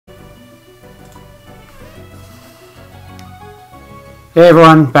Hey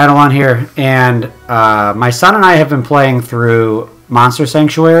everyone, Battle here, and my son and I have been playing through Monster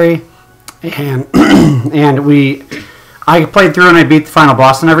Sanctuary, and I played through and I beat the final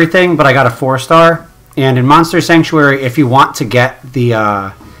boss and everything, but I got a 4-star. And in Monster Sanctuary, if you want to get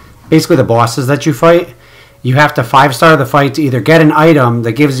the basically the bosses that you fight, you have to 5-star the fight to either get an item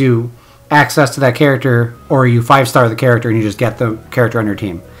that gives you access to that character, or you 5-star the character and you just get the character on your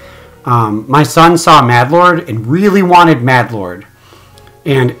team. My son saw Madlord and really wanted Madlord.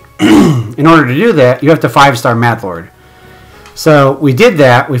 And in order to do that, you have to 5-star Madlord. So we did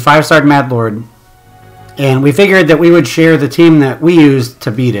that. We 5-starred Madlord. And we figured that we would share the team that we used to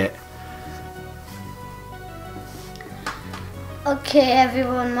beat it. Okay,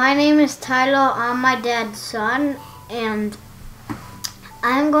 everyone. My name is Tyler. I'm my dad's son. And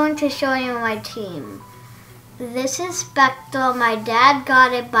I'm going to show you my team. This is Spectre. My dad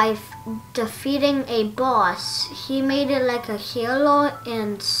got it by defeating a boss. He made it like a healer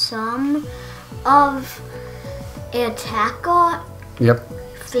and some of an attacker. Yep.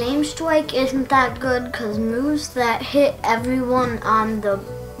 Flame Strike isn't that good because moves that hit everyone on the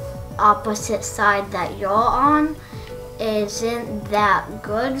opposite side that you're on isn't that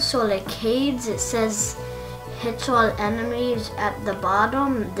good. So like Hades, it says hits all enemies at the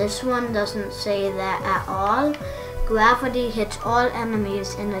bottom. This one doesn't say that at all. Gravity hits all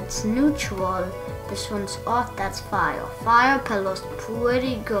enemies and it's neutral. This one's off, that's fire. Fire Pillow's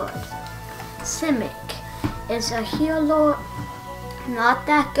pretty good. Simic is a healer, not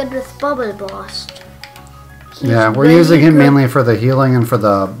that good with Bubble Burst. Yeah, we're using him mainly for the healing and for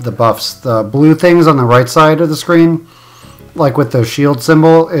the buffs. The blue things on the right side of the screen, like with the shield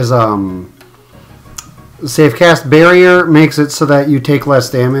symbol, is Safe Cast Barrier makes it so that you take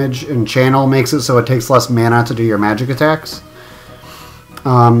less damage, and Channel makes it so it takes less mana to do your magic attacks.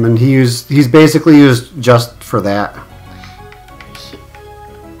 And he's basically used just for that.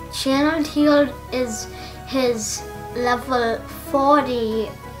 Channeled Heal is his level 40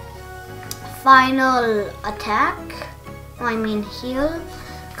 final attack. I mean heal,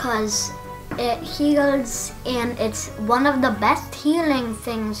 because it heals and it's one of the best healing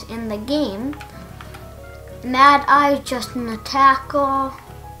things in the game. Mad Eye is just an attacker.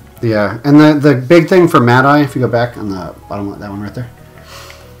 Yeah, and the big thing for Mad Eye, if you go back on the bottom of that one right there.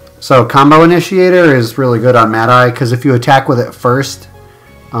 So Combo Initiator is really good on Mad Eye because if you attack with it first,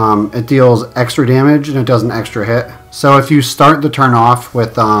 it deals extra damage and it does an extra hit. So if you start the turn off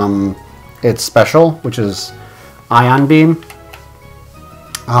with its special, which is Ion Beam,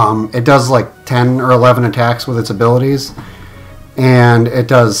 it does like 10 or 11 attacks with its abilities. And it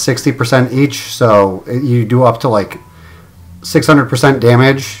does 60% each, so you do up to like 600%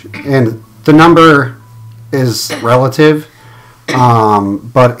 damage. And the number is relative,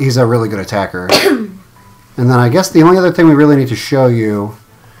 but he's a really good attacker. And then I guess the only other thing we really need to show you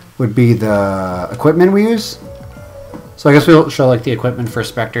would be the equipment we use. So I guess we'll show like the equipment for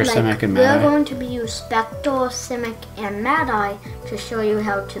Spectre, Simic, and Mad Eye. We're going to be using Spectre, Simic, and Mad Eye to show you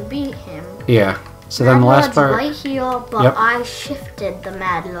how to beat him. Yeah. So then the last part, right here, but yep. I shifted the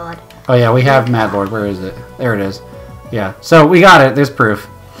Madlord. Oh yeah, we have Madlord. Where is it? There it is. Yeah. So we got it. There's proof.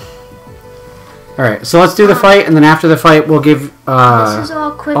 All right. So let's do the fight, and then after the fight, we'll give. This is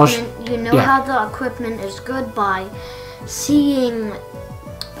our equipment. You know how the equipment is good by seeing,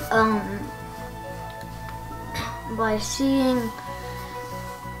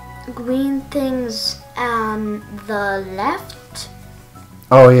 green things on the left.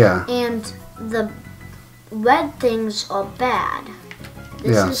 Oh yeah. And the red things are bad.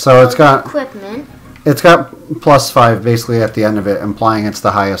 Yeah, so it's got equipment. It's got +5 basically at the end of it, implying it's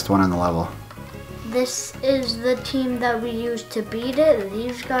the highest one in the level. This is the team that we used to beat it.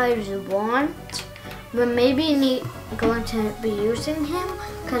 These guys weren't. We're maybe going to be using him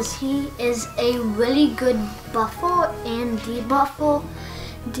because he is a really good buffer and debuffer.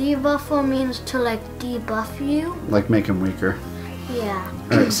 Debuffer means to like debuff you. Like make him weaker. Yeah.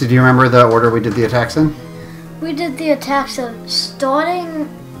 Alright, so do you remember the order we did the attacks in? We did the attacks of starting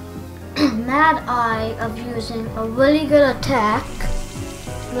Mad Eye of using a really good attack,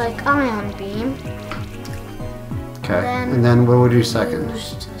 like Ion Beam. Okay, and then what would we do second?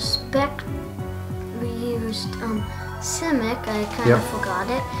 We used Simic, I kind of forgot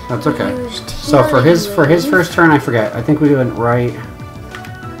it. That's okay. So for his first turn, I forget. I think we went right.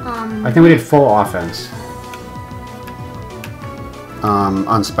 I think we did full offense.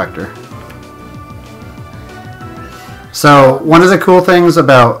 On Spectre. So one of the cool things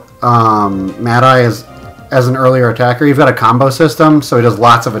about Mad Eye is, as an earlier attacker, you've got a combo system, so he does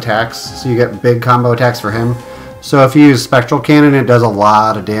lots of attacks. So you get big combo attacks for him. So if you use Spectral Cannon, it does a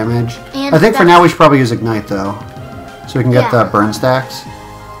lot of damage. And I think for now we should probably use Ignite, though. so we can get the burn stacks.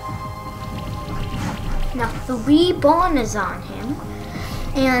 Now 3 burners on him,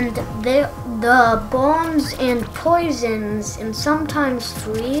 and the bombs and poisons and sometimes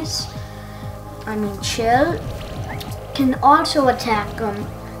chill, can also attack him.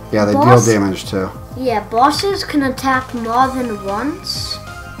 Yeah, they deal damage too. Yeah, bosses can attack more than once.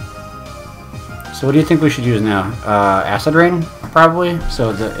 So what do you think we should use now? Acid Rain, probably,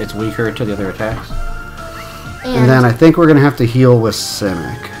 so that it's weaker to the other attacks. And then I think we're going to have to heal with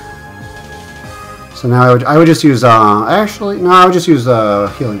Simic. So now I would just use, I would just use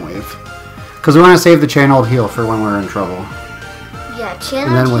Healing Wave. Because we want to save the channeled heal for when we're in trouble. Yeah, channeled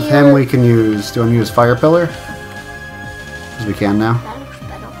And then with him we can use, do you want to use Fire Pillar? Because we can now. That looks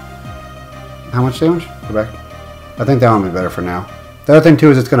better. How much damage? Go back. I think that one would be better for now. The other thing too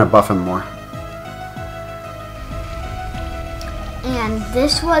is it's going to buff him more. And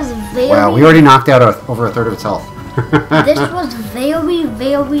this was very... Wow, we already knocked out over a third of its health. This was very,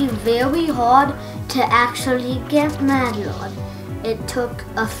 very, very hard to actually get Madlord. It took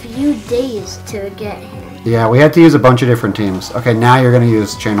a few days to get him. Yeah, we had to use a bunch of different teams. Okay, now you're going to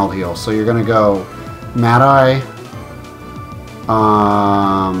use Channeled Heal. So you're going to go Mad Eye.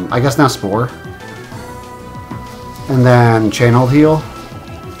 I guess now Spore. And then Channeled Heal.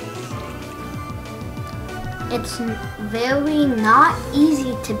 It's very not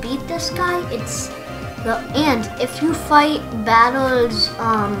easy to beat this guy. And if you fight battles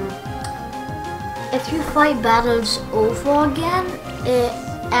over again, it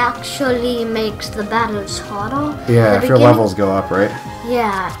actually makes the battles harder. Yeah, if your levels go up, right?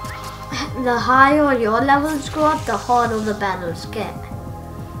 Yeah. The higher your levels go up, the harder the battles get.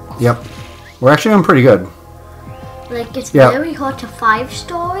 Yep. We're actually doing pretty good. Like, it's very hard to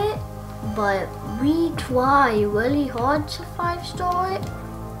 5-star it, but we try really hard to 5-star it.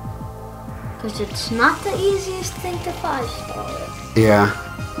 Because it's not the easiest thing to 5-star it. Yeah.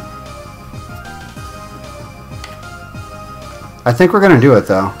 I think we're going to do it,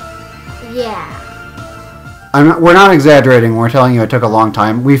 though. Yeah. We're not exaggerating. We're telling you it took a long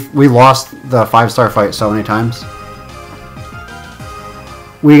time. We lost the 5-star fight so many times.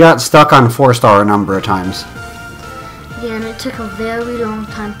 We got stuck on 4-star a number of times. Yeah, and it took a very long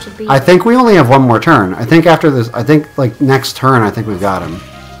time to beat. I think we only have one more turn. I think after this, like next turn, I think we've got him.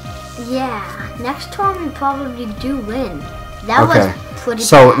 Yeah, next turn we probably do win. That was pretty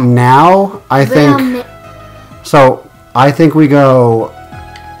So bad. now I think. So I think we go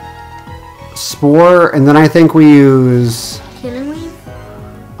Spore, and then I think we use. Healing Wave?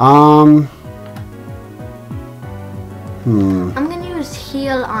 I'm gonna use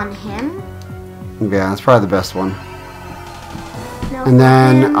Heal on him. Yeah, that's probably the best one. No, And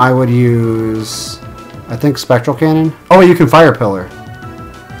then I would use, I think, Spectral Cannon. Oh, you can Fire Pillar.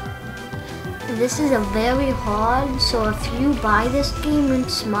 This is a very hard, so if you buy this game,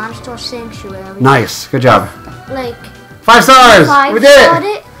 it's Monster Sanctuary. Nice, good job. Like 5 stars! We did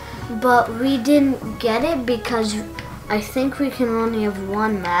it! But we didn't get it because I think we can only have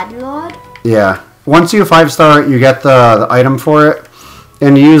one Madlord. Yeah. Once you 5-star it, you get the item for it,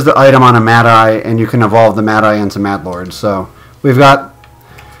 and you use the item on a Mad Eye, and you can evolve the Mad Eye into Madlord. So we've got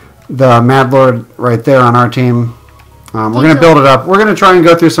the Madlord right there on our team. We're going to build it up. We're going to try and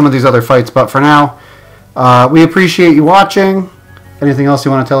go through some of these other fights, but for now, we appreciate you watching. Anything else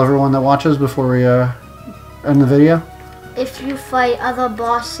you want to tell everyone that watches before we end the video? If you fight other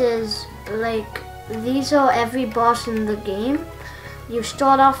bosses, like, these are every boss in the game. You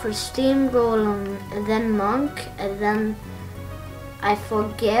start off with Steam Golem, and then Monk, and then I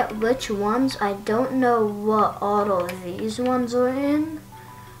forget which ones. I don't know what order these ones are in.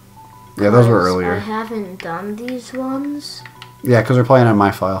 Yeah, those were earlier. I haven't done these ones. Yeah, because we're playing on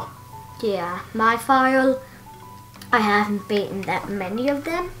my file. Yeah, my file, I haven't beaten that many of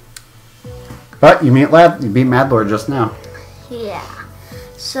them. But you beat Madlord just now. Yeah.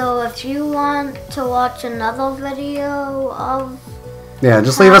 So if you want to watch another video of... Yeah,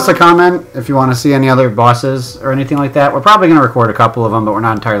 just leave us a comment if you want to see any other bosses or anything like that. We're probably going to record a couple of them, but we're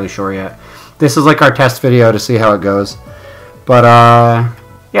not entirely sure yet. This is like our test video to see how it goes. But,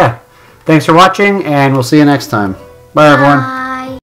 yeah. Thanks for watching, and we'll see you next time. Bye, everyone.